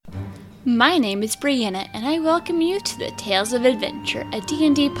My name is Brianna, and I welcome you to the Tales of Adventure, a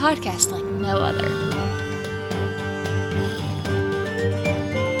D&D podcast like no other.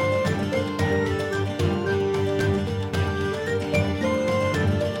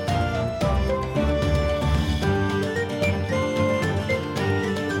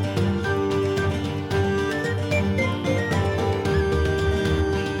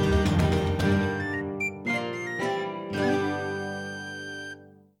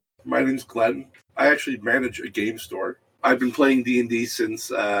 My name's Glenn. I actually manage a game store. I've been playing D&D since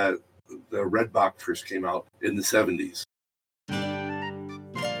the Red Box first came out in the 70s.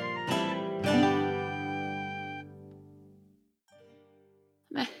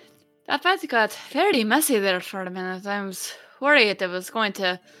 That fight got fairly messy there for a minute. I was worried it was going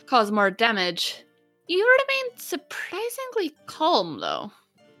to cause more damage. You remained surprisingly calm, though.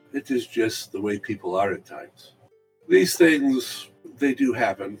 It is just the way people are at times. These things, they do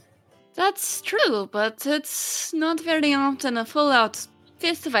happen. That's true, but it's not very often a full-out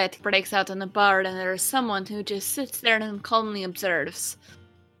fistfight breaks out in a bar and there's someone who just sits there and calmly observes.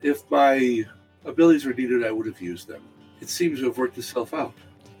 If my abilities were needed, I would have used them. It seems to have worked itself out.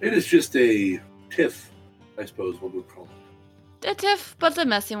 It is just a tiff, I suppose one would call it. A tiff, but a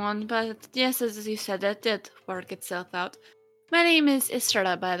messy one. But yes, as you said, it did work itself out. My name is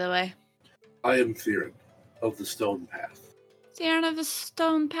Istrada, by the way. I am Theron, of the Stone Path. Theron of the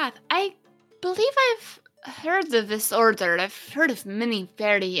Stone Path. I believe I've heard of this order. I've heard of many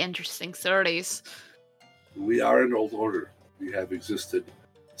very interesting stories. We are an old order. We have existed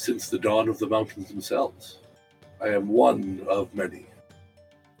since the dawn of the mountains themselves. I am one of many.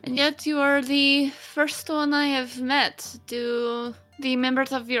 And yet you are the first one I have met. Do the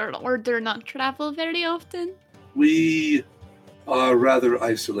members of your order not travel very often? We are rather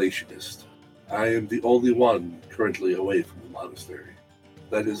isolationist. I am the only one currently away from the monastery.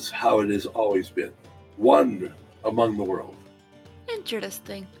 That is how it has always been. One among the world.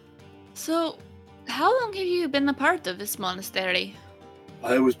 Interesting. So, how long have you been a part of this monastery?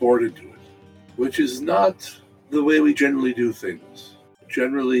 I was born into it, which is not the way we generally do things.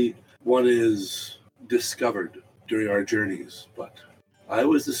 Generally, one is discovered during our journeys, but I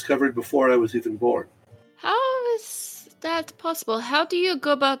was discovered before I was even born. How is that possible? How do you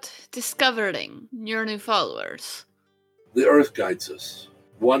go about discovering your new followers? The earth guides us.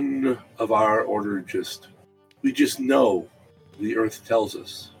 One of our order we just know the earth tells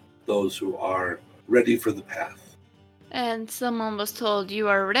us those who are ready for the path. And someone was told you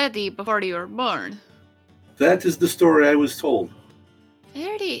are ready before you were born. That is the story I was told.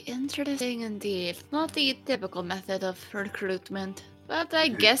 Very interesting indeed. Not the typical method of recruitment, but I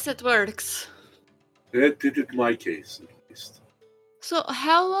guess it works. It did in my case, at least. So,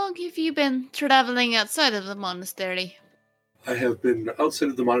 how long have you been traveling outside of the monastery? I have been outside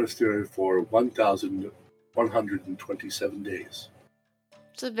of the monastery for 1,127 days.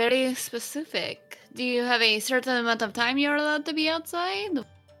 It's very specific. Do you have a certain amount of time you're allowed to be outside?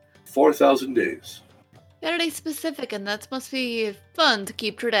 4,000 days. Very specific, and that must be fun to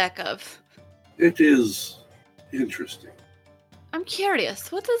keep track of. It is interesting. I'm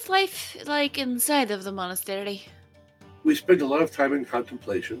curious, what is life like inside of the monastery? We spend a lot of time in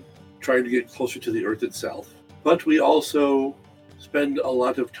contemplation, trying to get closer to the earth itself, but we also spend a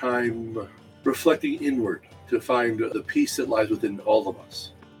lot of time reflecting inward to find the peace that lies within all of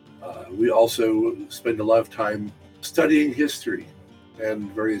us. We also spend a lot of time studying history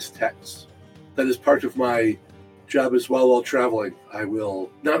and various texts. That is part of my job as well while traveling. I will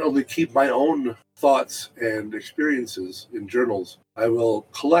not only keep my own thoughts and experiences in journals, I will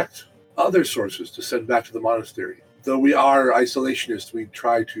collect other sources to send back to the monastery. Though we are isolationists, we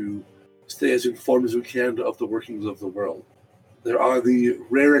try to stay as informed as we can of the workings of the world. There are the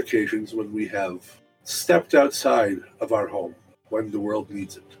rare occasions when we have stepped outside of our home, when the world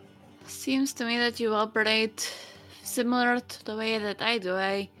needs it. Seems to me that you operate similar to the way that I do.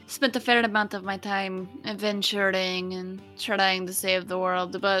 I spent a fair amount of my time adventuring and trying to save the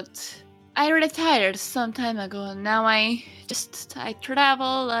world, but I retired some time ago, and now I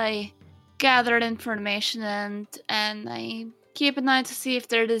travel, I gather information, and I keep an eye to see if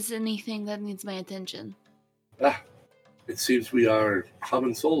there is anything that needs my attention. It seems we are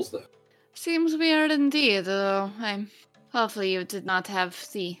common souls then. Seems we are indeed, though. Hopefully you did not have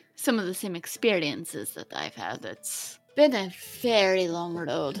some of the same experiences that I've had. It's been a very long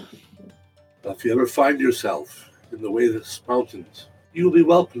road. If you ever find yourself in the way of the mountains, you will be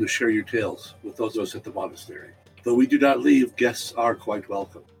welcome to share your tales with those of us at the monastery. Though we do not leave, guests are quite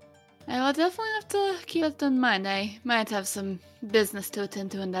welcome. I will definitely have to keep it in mind. I might have some business to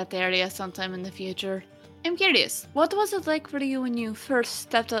attend to in that area sometime in the future. I'm curious, what was it like for you when you first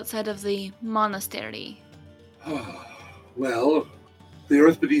stepped outside of the monastery? Well, the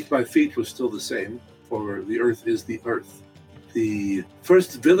earth beneath my feet was still the same, for the earth is the earth. The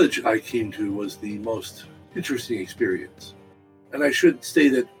first village I came to was the most interesting experience. And I should say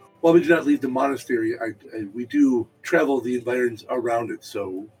that while we did not leave the monastery, we do travel the environs around it,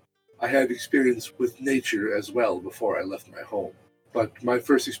 so I had experience with nature as well before I left my home. But my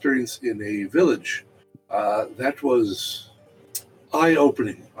first experience in a village, that was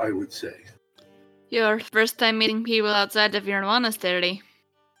eye-opening, I would say. Your first time meeting people outside of your monastery?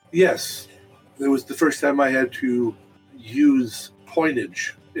 Yes, it was the first time I had to use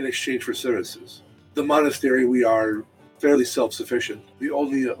coinage in exchange for services. The monastery, we are fairly self-sufficient, the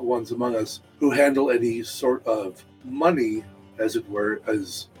only ones among us who handle any sort of money, as it were,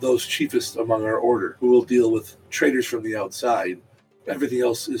 as those chiefest among our order, who will deal with traders from the outside. Everything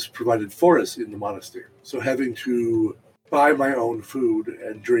else is provided for us in the monastery. So having to buy my own food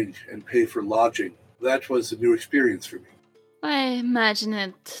and drink and pay for lodging, that was a new experience for me. I imagine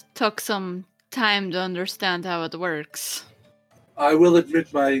it took some time to understand how it works. I will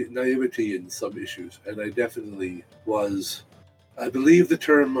admit my naivety in some issues, and I definitely was. I believe the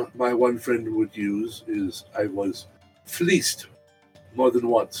term my one friend would use is I was fleeced more than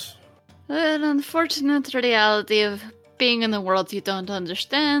once. An unfortunate reality of being in a world you don't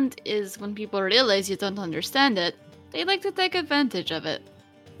understand is when people realize you don't understand it, they like to take advantage of it.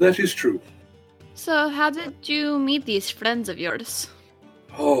 That is true. So how did you meet these friends of yours?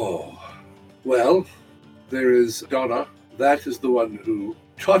 Oh, well, there is Donna. That is the one who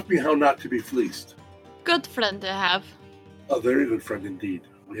taught me how not to be fleeced. Good friend to have. A very good friend indeed.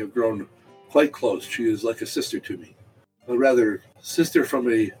 We have grown quite close. She is like a sister to me. A rather sister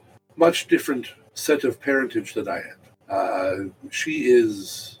from a much different set of parentage than I am. She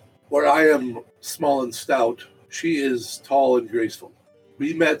is, where I am small and stout, she is tall and graceful.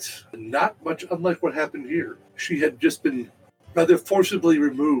 We met not much unlike what happened here. She had just been rather forcibly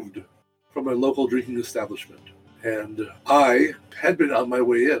removed from a local drinking establishment, and I had been on my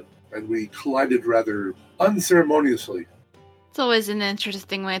way in, and we collided rather unceremoniously. It's always an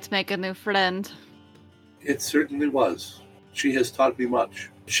interesting way to make a new friend. It certainly was. She has taught me much.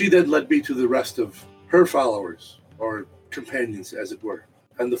 She then led me to the rest of her followers, or companions, as it were.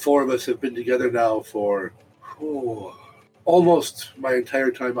 And the four of us have been together now for almost my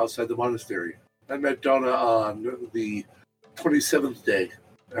entire time outside the monastery. I met Donna on the 27th day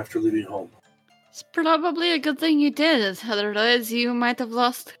after leaving home. It's probably a good thing you did, otherwise you might have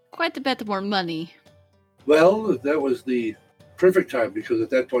lost quite a bit more money. Well, that was the perfect time, because at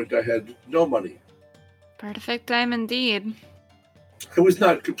that point I had no money. Perfect time indeed. I was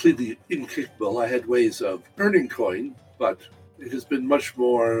not completely incapable. I had ways of earning coin, but it has been much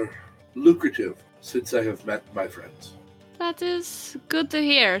more lucrative since I have met my friends. That is good to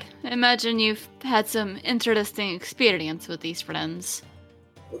hear. Imagine you've had some interesting experience with these friends.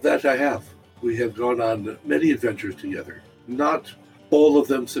 That I have. We have gone on many adventures together. Not all of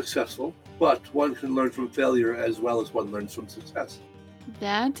them successful, but one can learn from failure as well as one learns from success.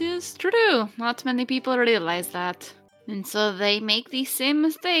 That is true. Not many people realize that. And so they make these same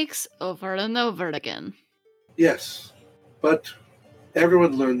mistakes over and over again. Yes, but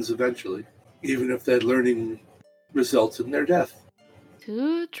everyone learns eventually, even if that learning results in their death.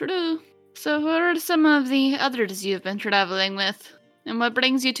 Too true. So who are some of the others you've been traveling with? And what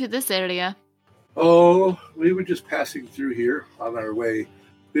brings you to this area? Oh, we were just passing through here on our way.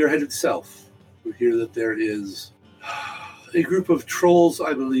 We are headed south. We hear that there is a group of trolls,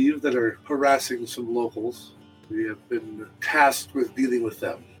 I believe, that are harassing some locals. We have been tasked with dealing with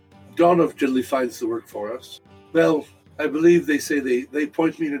them. Donna generally finds the work for us. Well, I believe they say they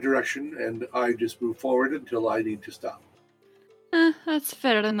point me in a direction, and I just move forward until I need to stop. That's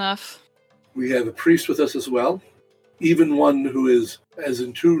fair enough. We have a priest with us as well. Even one who is as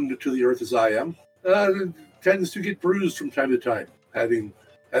in tune to the earth as I am, tends to get bruised from time to time. Having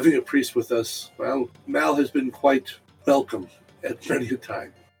a priest with us, well, Mal has been quite welcome at many a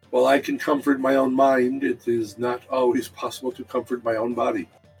time. While I can comfort my own mind, it is not always possible to comfort my own body.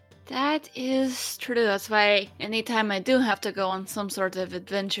 That is true. That's why anytime I do have to go on some sort of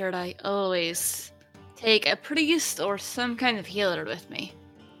adventure, I always take a priest or some kind of healer with me.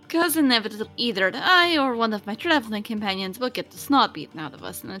 Because inevitably either I or one of my traveling companions will get the snot beaten out of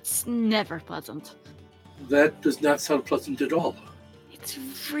us, and it's never pleasant. That does not sound pleasant at all. It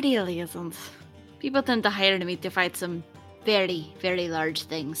really isn't. People tend to hire me to fight some very, very large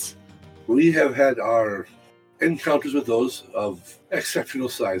things. We have had our encounters with those of exceptional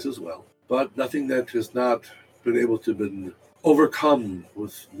size as well, but nothing that has not been able to be overcome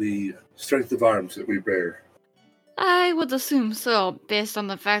with the strength of arms that we bear. I would assume so, based on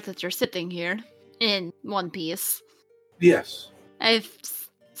the fact that you're sitting here in one piece. Yes, I've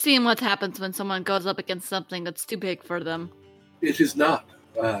seen what happens when someone goes up against something that's too big for them. it is not.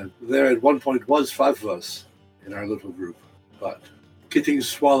 There at one point was 5 of us in our little group, but getting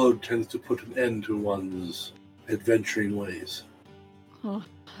swallowed tends to put an end to one's adventuring ways. Oh,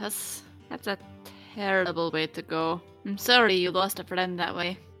 that's a terrible way to go. I'm sorry you lost a friend that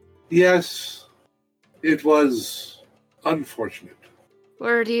way. Yes, it was unfortunate.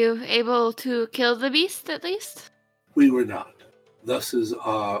 Were you able to kill the beast at least? We were not. Thus is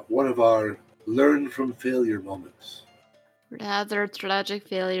one of our learn from failure moments. Rather tragic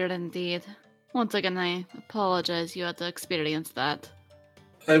failure indeed. Once again, I apologize you had to experience that.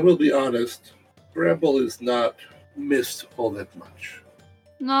 I will be honest, Bramble is not missed all that much.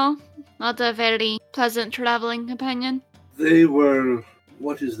 No, not a very pleasant traveling companion. They were,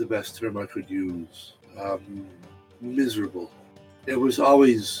 what is the best term I could use? Miserable. It was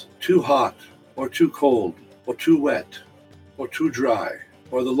always too hot, or too cold, or too wet, or too dry,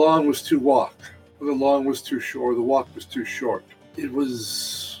 or the long was too walk, or the long was too short, or the walk was too short. It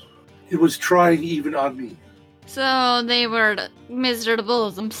was trying even on me. So they were miserable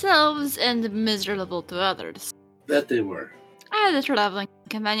themselves and miserable to others. That they were. I had a traveling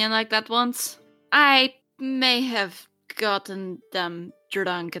companion like that once. I may have gotten them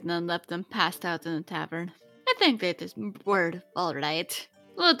drunk and then left them passed out in a tavern. I think they just were alright.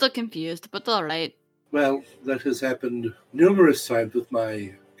 A little confused, but alright. Well, that has happened numerous times with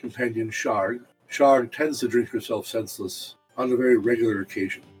my companion Sharg. Sharg tends to drink herself senseless on a very regular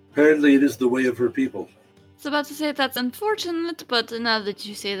occasion. Apparently it is the way of her people. I was about to say that's unfortunate, but now that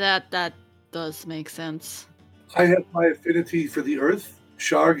you say that, that does make sense. I have my affinity for the earth.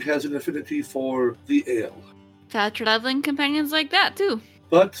 Sharg has an affinity for the ale. I've had traveling companions like that too.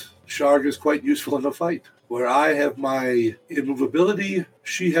 But Sharg is quite useful in a fight. Where I have my immovability,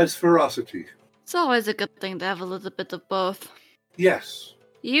 she has ferocity. It's always a good thing to have a little bit of both. Yes.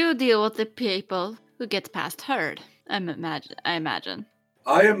 You deal with the people who get past herd, I imagine.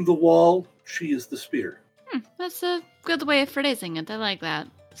 I am the wall, she is the spear. That's a good way of phrasing it. I like that.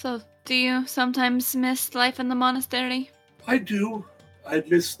 So, do you sometimes miss life in the monastery? I do. I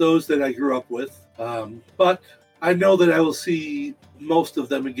miss those that I grew up with. But I know that I will see most of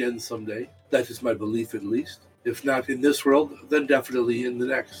them again someday. That is my belief, at least. If not in this world, then definitely in the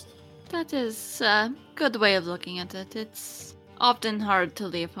next. That is a good way of looking at it. It's often hard to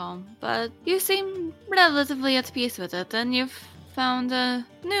leave home, but you seem relatively at peace with it, and you've found a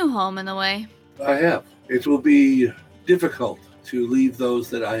new home in a way. I have. It will be difficult to leave those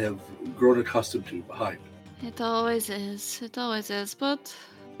that I have grown accustomed to behind. It always is. It always is, but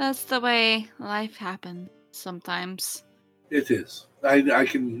that's the way life happens sometimes. It is. I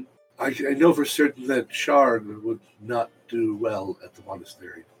know for certain that Sharg would not do well at the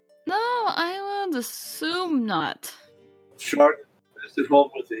monastery. No, I would assume not. Sharg is at home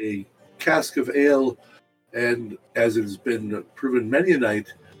with a cask of ale and, as it has been proven many a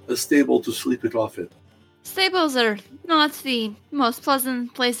night, a stable to sleep it off in. Stables are not the most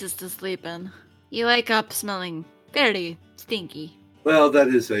pleasant places to sleep in. You wake up smelling very stinky. Well, that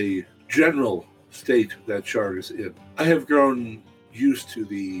is a general state that Sharg is in. I have grown used to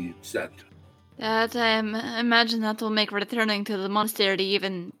the scent. That I imagine that will make returning to the monastery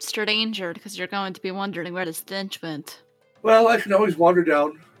even stranger, because you're going to be wondering where the stench went. Well, I can always wander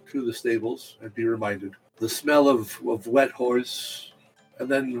down to the stables and be reminded. The smell of wet horse, and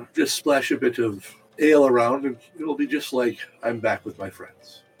then just splash a bit of ale around, and it'll be just like I'm back with my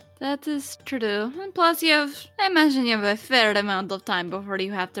friends. That is true. And plus I imagine you have a fair amount of time before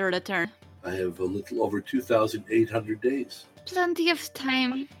you have to return. I have a little over 2,800 days. Plenty of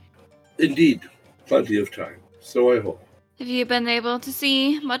time. Indeed, plenty of time. So I hope. Have you been able to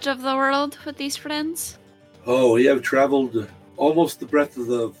see much of the world with these friends? Oh, we have traveled almost the breadth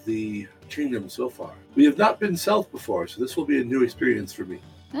of the kingdom so far. We have not been south before, so this will be a new experience for me.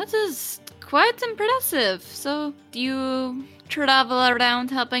 That is quite impressive. So, do you travel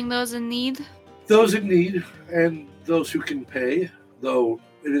around helping those in need? Those in need, and those who can pay, though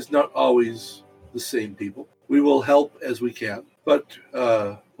it is not always the same people. We will help as we can, but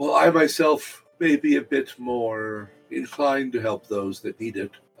I myself may be a bit more inclined to help those that need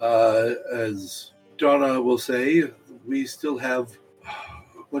it. As Donna will say, we still have,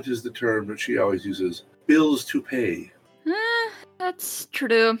 what is the term that she always uses? Bills to pay. That's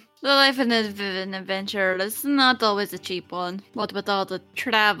true. The life in an adventure is not always a cheap one. What with all the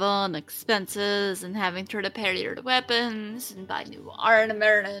travel and expenses and having to repair your weapons and buy new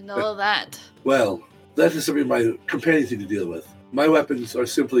armor and all that. Well, That is something my companions need to deal with. My weapons are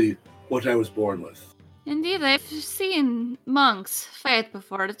simply what I was born with. Indeed, I've seen monks fight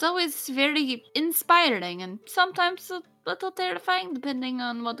before. It's always very inspiring and sometimes a little terrifying depending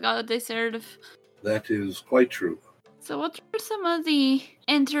on what god they serve. That is quite true. So what are some of the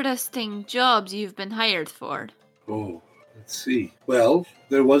interesting jobs you've been hired for? Oh, let's see. Well,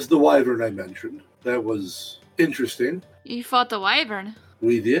 there was the wyvern I mentioned. That was interesting. You fought the wyvern.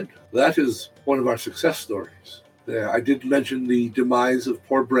 We did. That is one of our success stories. I did mention the demise of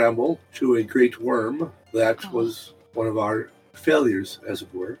poor Bramble to a great worm. That was one of our failures, as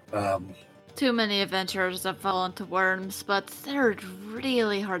it were. Too many adventurers have fallen to worms, but they're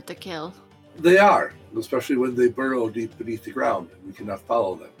really hard to kill. They are, especially when they burrow deep beneath the ground and we cannot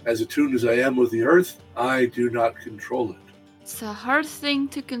follow them. As attuned as I am with the earth, I do not control it. It's a hard thing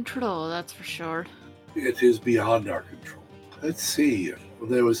to control, that's for sure. It is beyond our control. Let's see.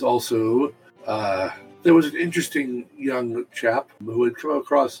 There was also, there was an interesting young chap who had come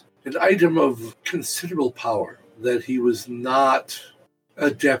across an item of considerable power that he was not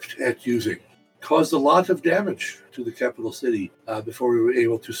adept at using. Caused a lot of damage to the capital city before we were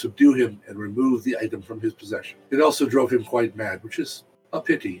able to subdue him and remove the item from his possession. It also drove him quite mad, which is a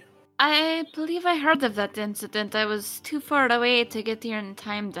pity. I believe I heard of that incident. I was too far away to get here in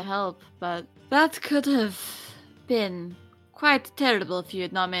time to help, but that could have been quite terrible if you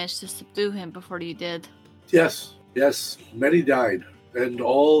had not managed to subdue him before you did. Yes, many died, and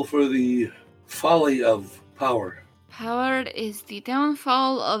all for the folly of power. Power is the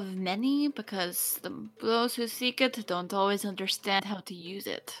downfall of many because those who seek it don't always understand how to use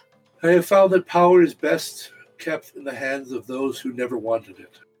it. I have found that power is best kept in the hands of those who never wanted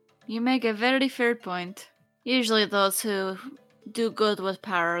it. You make a very fair point. Usually those who do good with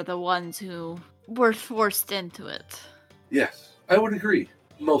power are the ones who were forced into it. Yes, I would agree,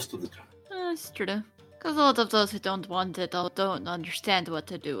 most of the time. That's true. Because a lot of those who don't want it don't understand what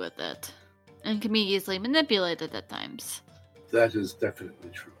to do with it. And can be easily manipulated at times. That is definitely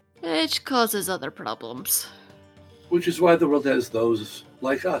true. Which causes other problems. Which is why the world has those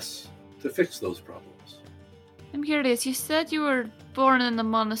like us to fix those problems. I'm curious, you said you were born in a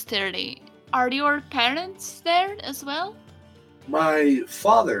monastery. Are your parents there as well? My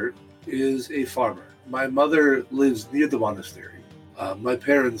father is a farmer. My mother lives near the monastery. My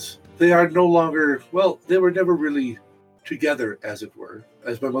parents, they are no longer, well, they were never really together, as it were.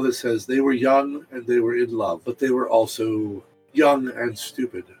 As my mother says, they were young and they were in love, but they were also young and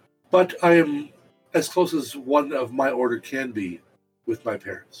stupid. But I am as close as one of my order can be with my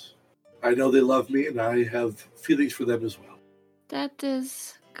parents. I know they love me and I have feelings for them as well. That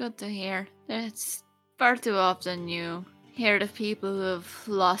is good to hear. It's far too often you hear of people who have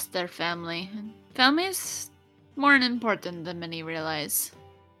lost their family. And family is more important than many realize.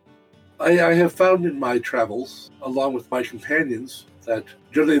 I have found in my travels, along with my companions, that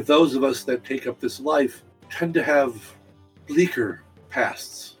generally those of us that take up this life tend to have bleaker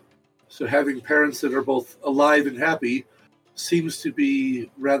pasts. So having parents that are both alive and happy seems to be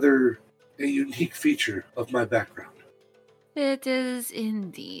rather a unique feature of my background. It is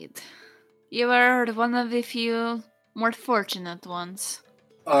indeed. You are one of the few more fortunate ones.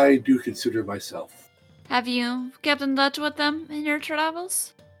 I do consider myself. Have you kept in touch with them in your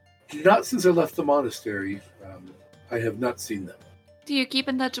travels? Not since I left the monastery. I have not seen them. Do you keep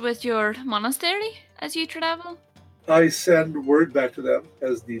in touch with your monastery as you travel? I send word back to them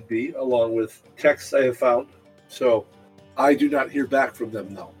as need be, along with texts I have found. So I do not hear back from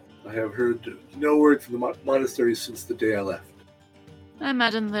them, though. I have heard no word from the monastery since the day I left. I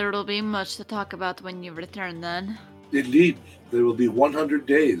imagine there will be much to talk about when you return then. Indeed, there will be 100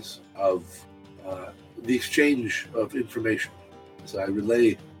 days of the exchange of information as I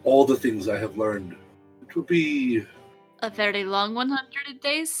relay all the things I have learned. It will be... a very long 100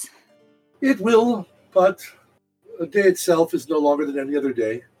 days? It will, but a day itself is no longer than any other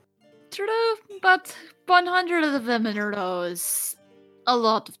day. True, but 100 of them in a row is a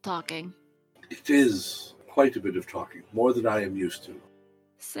lot of talking. It is quite a bit of talking, more than I am used to.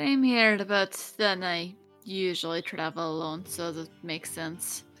 Same here, but then I usually travel alone, so that makes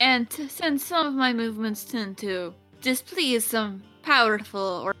sense. And since some of my movements tend to displease some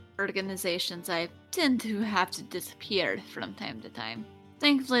powerful organizations, I tend to have to disappear from time to time.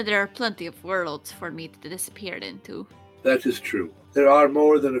 Thankfully, there are plenty of worlds for me to disappear into. That is true. There are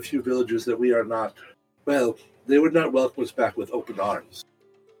more than a few villages that we are not... Well, they would not welcome us back with open arms.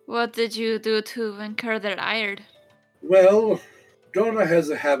 What did you do to incur their ire? Well, Donna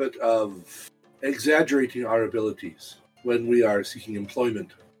has a habit of exaggerating our abilities when we are seeking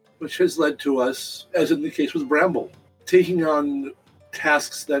employment, which has led to us, as in the case with Bramble, taking on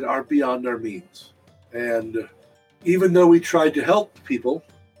tasks that are beyond our means. And even though we tried to help people,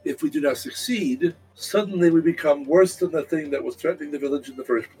 if we do not succeed, suddenly we become worse than the thing that was threatening the village in the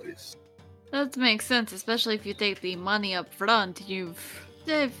first place. That makes sense, especially if you take the money up front.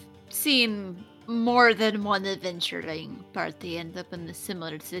 I've seen more than one adventuring party end up in a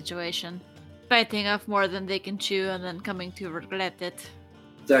similar situation. Biting off more than they can chew and then coming to regret it.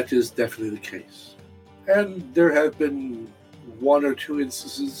 That is definitely the case. And there have been one or two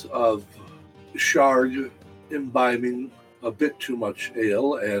instances of Sharg imbibing a bit too much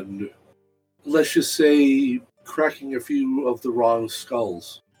ale and, let's just say, cracking a few of the wrong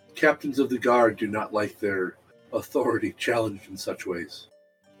skulls. Captains of the guard do not like their authority challenged in such ways.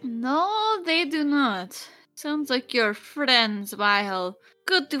 No, they do not. Sounds like your friends, while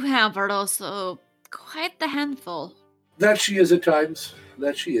good to have, are also quite the handful. That she is at times.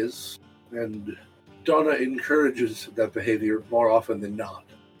 That she is. And Donna encourages that behavior more often than not,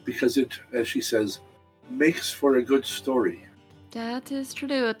 because it, as she says, makes for a good story. That is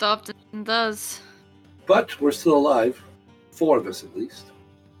true, it often does. But we're still alive. 4 of us, at least.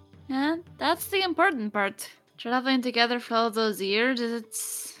 And that's the important part. Traveling together for all those years,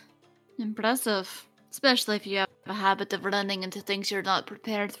 it's impressive. Especially if you have a habit of running into things you're not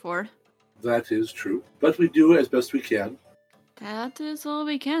prepared for. That is true. But we do as best we can. That is all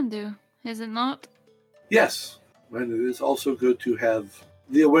we can do, is it not? Yes. And it is also good to have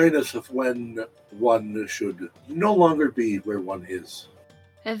the awareness of when one should no longer be where one is.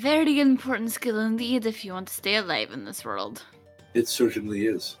 A very important skill indeed if you want to stay alive in this world. It certainly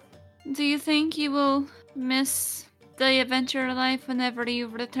is. Do you think you will miss the adventure life whenever you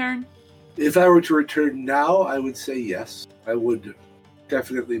return? If I were to return now, I would say yes. I would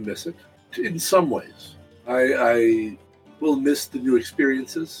definitely miss it. In some ways. I will miss the new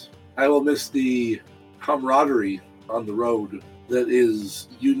experiences. I will miss the camaraderie on the road that is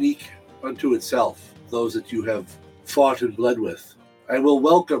unique unto itself, those that you have fought and bled with. I will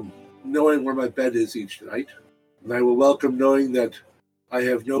welcome knowing where my bed is each night, and I will welcome knowing that I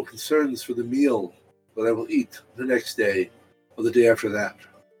have no concerns for the meal that I will eat the next day or the day after that.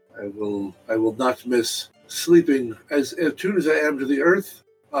 I will not miss sleeping as attuned as I am to the earth.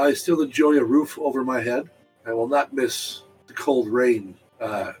 I still enjoy a roof over my head. I will not miss the cold rain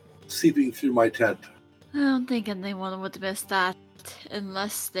seeping through my tent. I don't think anyone would miss that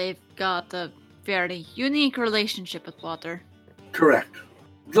unless they've got a very unique relationship with water. Correct.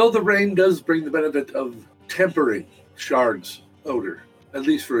 Though the rain does bring the benefit of tempering Sharg's odor, at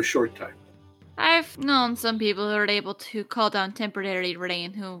least for a short time. I've known some people who are able to call down temporary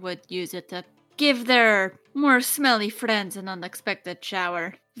rain who would use it to give their more smelly friends an unexpected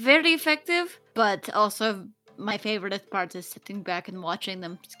shower. Very effective, but also my favorite part is sitting back and watching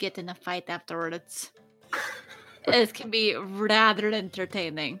them get in a fight afterwards. It can be rather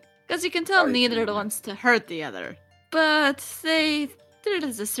entertaining, because you can tell neither wants to hurt the other. But there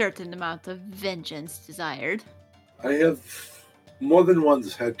is a certain amount of vengeance desired. I have more than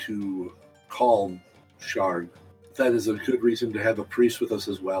once had to calm Sharg. That is a good reason to have a priest with us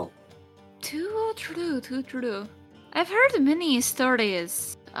as well. Too true. I've heard many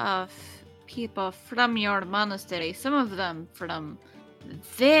stories of people from your monastery, some of them from a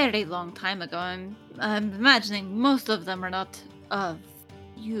very long time ago. I'm imagining most of them are not of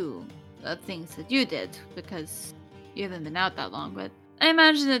you, things that you did, because you haven't been out that long, but I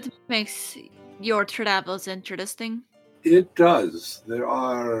imagine it makes your travels interesting. It does. There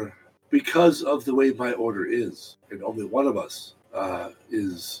are, because of the way my order is, and only one of us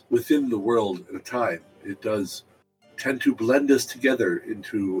is within the world at a time, it does tend to blend us together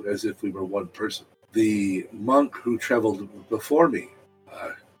into as if we were one person. The monk who traveled before me,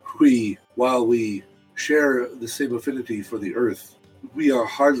 while we share the same affinity for the earth, we are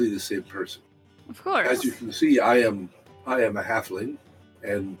hardly the same person. Of course. As you can see, I am a halfling,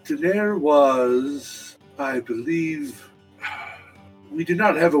 and Daenerys was, I believe, we do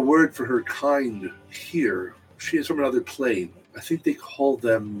not have a word for her kind here. She is from another plane. I think they call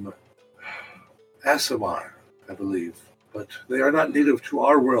them Asimar, I believe. But they are not native to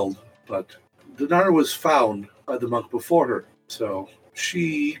our world. But Daenerys was found by the monk before her, so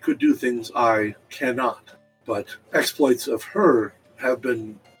she could do things I cannot. But exploits of her have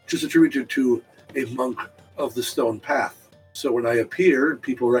been just attributed to a monk of the Stone Path. So when I appear,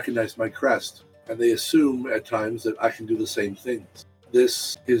 people recognize my crest, and they assume at times that I can do the same things.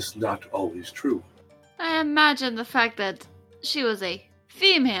 This is not always true. I imagine the fact that she was a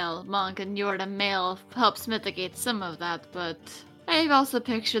female monk and you're the male helps mitigate some of that, but I also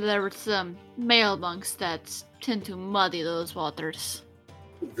picture there were some male monks that tend to muddy those waters.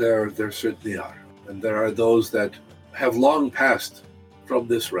 There certainly are. And there are those that have long passed from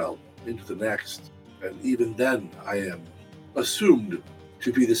this realm into the next. And even then, I am assumed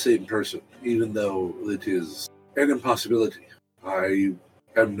to be the same person, even though it is an impossibility. I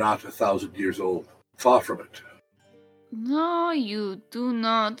am not 1,000 years old. Far from it. No, you do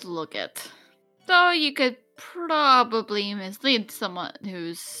not look it. Though you could probably mislead someone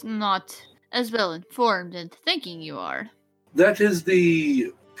who's not as well informed into thinking you are. That is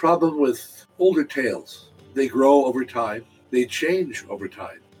the problem with older tales. They grow over time, they change over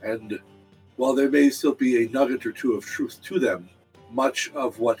time, and while there may still be a nugget or two of truth to them, much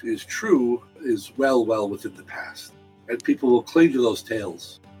of what is true is well within the past. And people will cling to those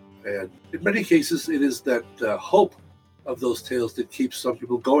tales. And in many cases, it is that hope of those tales that keeps some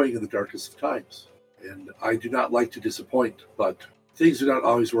people going in the darkest of times. And I do not like to disappoint, but things do not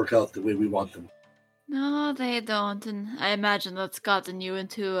always work out the way we want them. No, they don't, and I imagine that's gotten you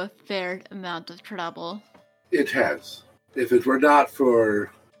into a fair amount of trouble. It has. If it were not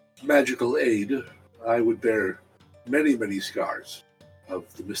for magical aid, I would bear many scars of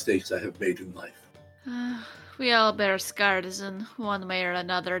the mistakes I have made in life. We all bear scars in one way or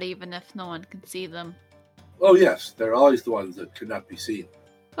another, even if no one can see them. Oh yes, they're always the ones that cannot be seen.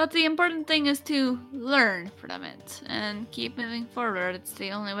 But the important thing is to learn from it and keep moving forward. It's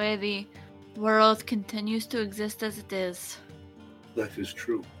the only way the world continues to exist as it is. That is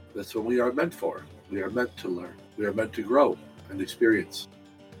true. That's what we are meant for. We are meant to learn. We are meant to grow and experience.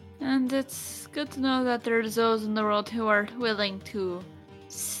 And it's good to know that there's those in the world who are willing to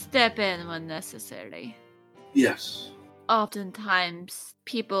step in when necessary. Yes. Oftentimes,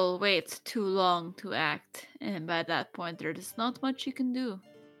 people wait too long to act, and by that point, there is not much you can do.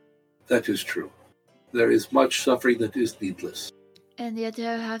 That is true. There is much suffering that is needless. And yet you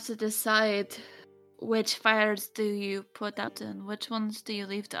have to decide which fires do you put out and which ones do you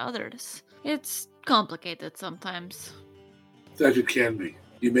leave to others. It's complicated sometimes. That it can be.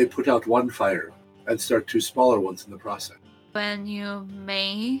 You may put out one fire and start two smaller ones in the process. When you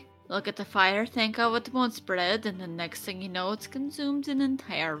may look at the fire, think of it won't spread, and the next thing you know, it's consumed an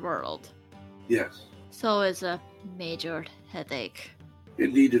entire world. Yes. So is a major headache.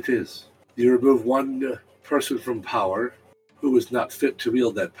 Indeed it is. You remove one person from power who is not fit to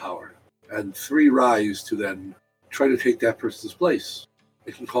wield that power, and three rise to then try to take that person's place.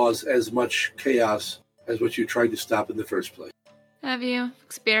 It can cause as much chaos as what you tried to stop in the first place. Have you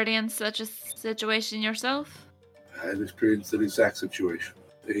experienced such a situation yourself? I had experienced that exact situation.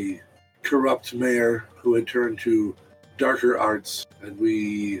 A corrupt mayor who had turned to darker arts, and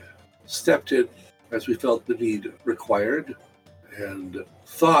we stepped in as we felt the need required, and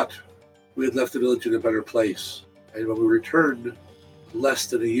thought we had left the village in a better place. And when we returned, less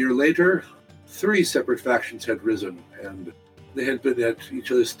than a year later, three separate factions had risen, and they had been at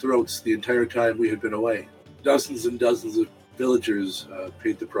each other's throats the entire time we had been away. Dozens and dozens of villagers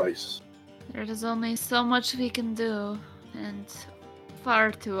paid the price. There is only so much we can do, and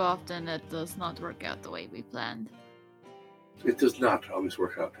far too often it does not work out the way we planned. It does not always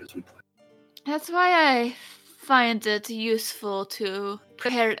work out as we planned. That's why I find it useful to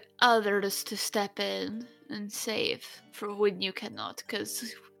prepare others to step in and save for when you cannot,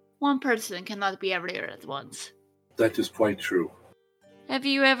 because one person cannot be everywhere at once. That is quite true. Have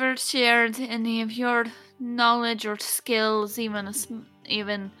you ever shared any of your knowledge or skills,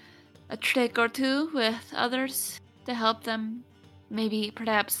 even a trick or two, with others to help them maybe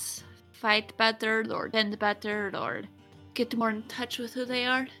perhaps fight better or bend better or get more in touch with who they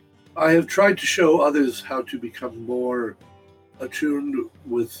are? I have tried to show others how to become more attuned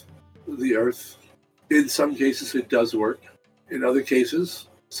with the earth. In some cases it does work. In other cases,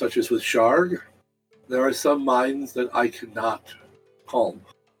 such as with Sharg, there are some minds that I cannot calm.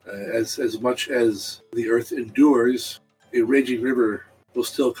 As much as the earth endures, a raging river will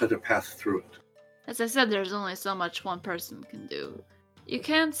still cut a path through it. As I said, there's only so much one person can do. You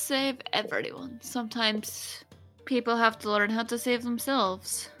can't save everyone. Sometimes people have to learn how to save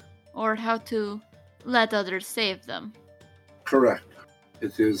themselves, or how to let others save them. Correct.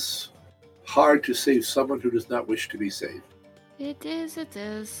 It is hard to save someone who does not wish to be saved. It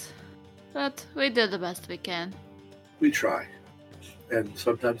is. But we do the best we can. We try. And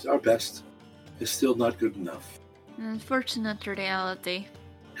sometimes our best is still not good enough. An unfortunate reality.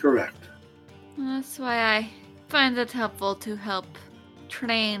 Correct. That's why I find it helpful to help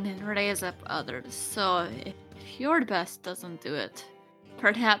train and raise up others. So if your best doesn't do it,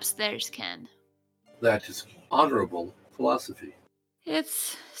 perhaps theirs can. That is an honorable philosophy.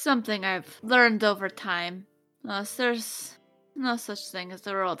 It's something I've learned over time. There's no such thing as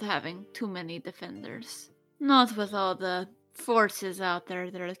the world having too many defenders. Not with all the forces out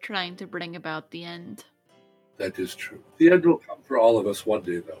there that are trying to bring about the end. That is true. The end will come for all of us one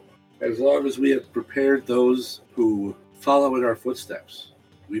day, though. As long as we have prepared those who follow in our footsteps,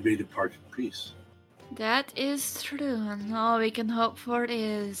 we may depart in peace. That is true, and all we can hope for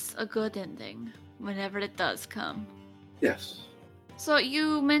is a good ending, whenever it does come. Yes. So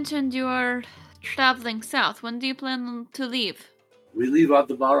you mentioned you are traveling south. When do you plan to leave? We leave on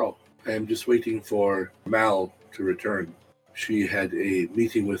the morrow. I am just waiting for Mal to return. She had a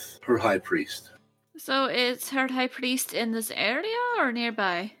meeting with her high priest. So is her high priest in this area or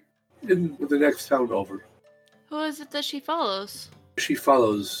nearby? In the next town over. Who is it that she follows? She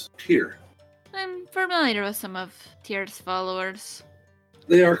follows Tyr. I'm familiar with some of Tyr's followers.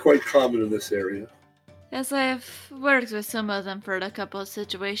 They are quite common in this area. Yes, I've worked with some of them for a couple of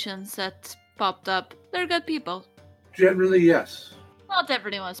situations that popped up. They're good people. Generally, yes. Not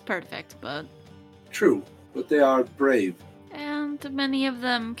everyone's perfect, but... True, but they are brave. And many of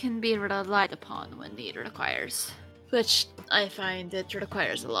them can be relied upon when need requires. Which I find it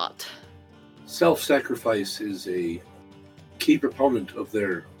requires a lot. Self-sacrifice is a key proponent of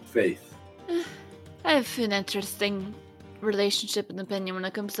their faith. I have an interesting relationship and opinion when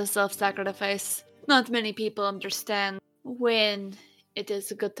it comes to self-sacrifice. Not many people understand when it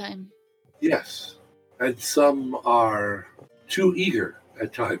is a good time. Yes, and some are too eager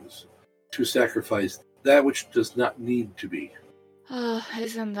at times to sacrifice that which does not need to be. Oh,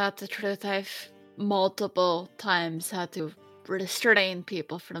 isn't that the truth? I've multiple times had to restrain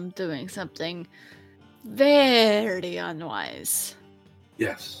people from doing something very unwise.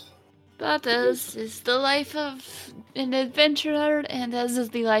 Yes. But as is the life of an adventurer, and as is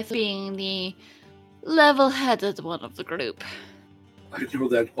the life of being the level-headed one of the group. I know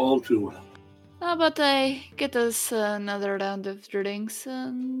that all too well. How about I get us another round of drinks,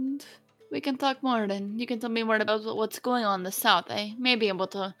 and we can talk more, and you can tell me more about what's going on in the south. I may be able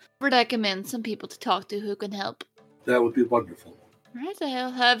to recommend some people to talk to who can help. That would be wonderful. Right,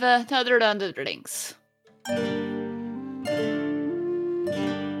 I'll have another round of drinks.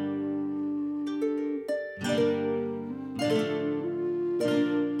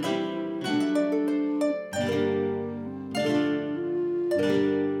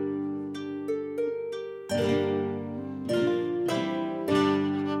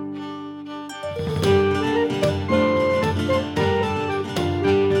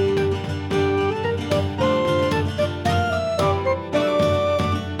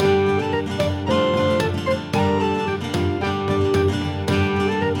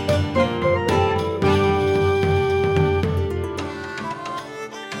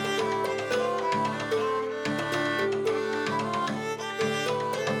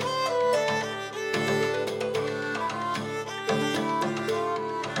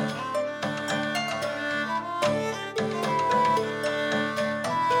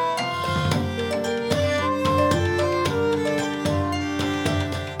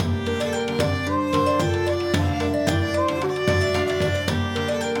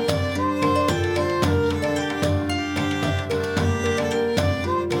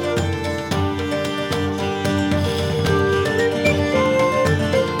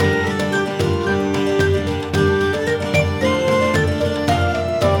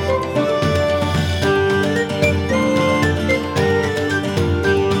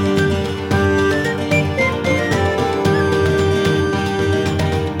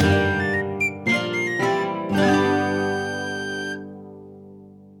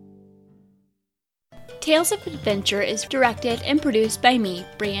 Tales of Adventure is directed and produced by me,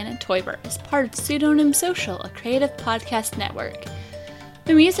 Brianna Toiber, as part of Pseudonym Social, a creative podcast network.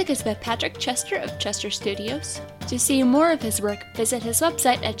 The music is by Patrick Chester of Chester Studios. To see more of his work, visit his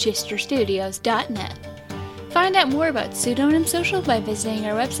website at chesterstudios.net. Find out more about Pseudonym Social by visiting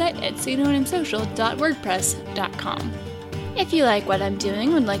our website at pseudonymsocial.wordpress.com. If you like what I'm doing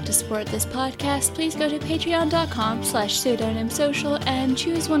and would like to support this podcast, please go to patreon.com/pseudonymsocial and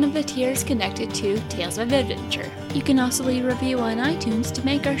choose one of the tiers connected to Tales of Adventure. You can also leave a review on iTunes to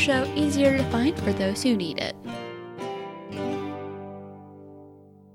make our show easier to find for those who need it.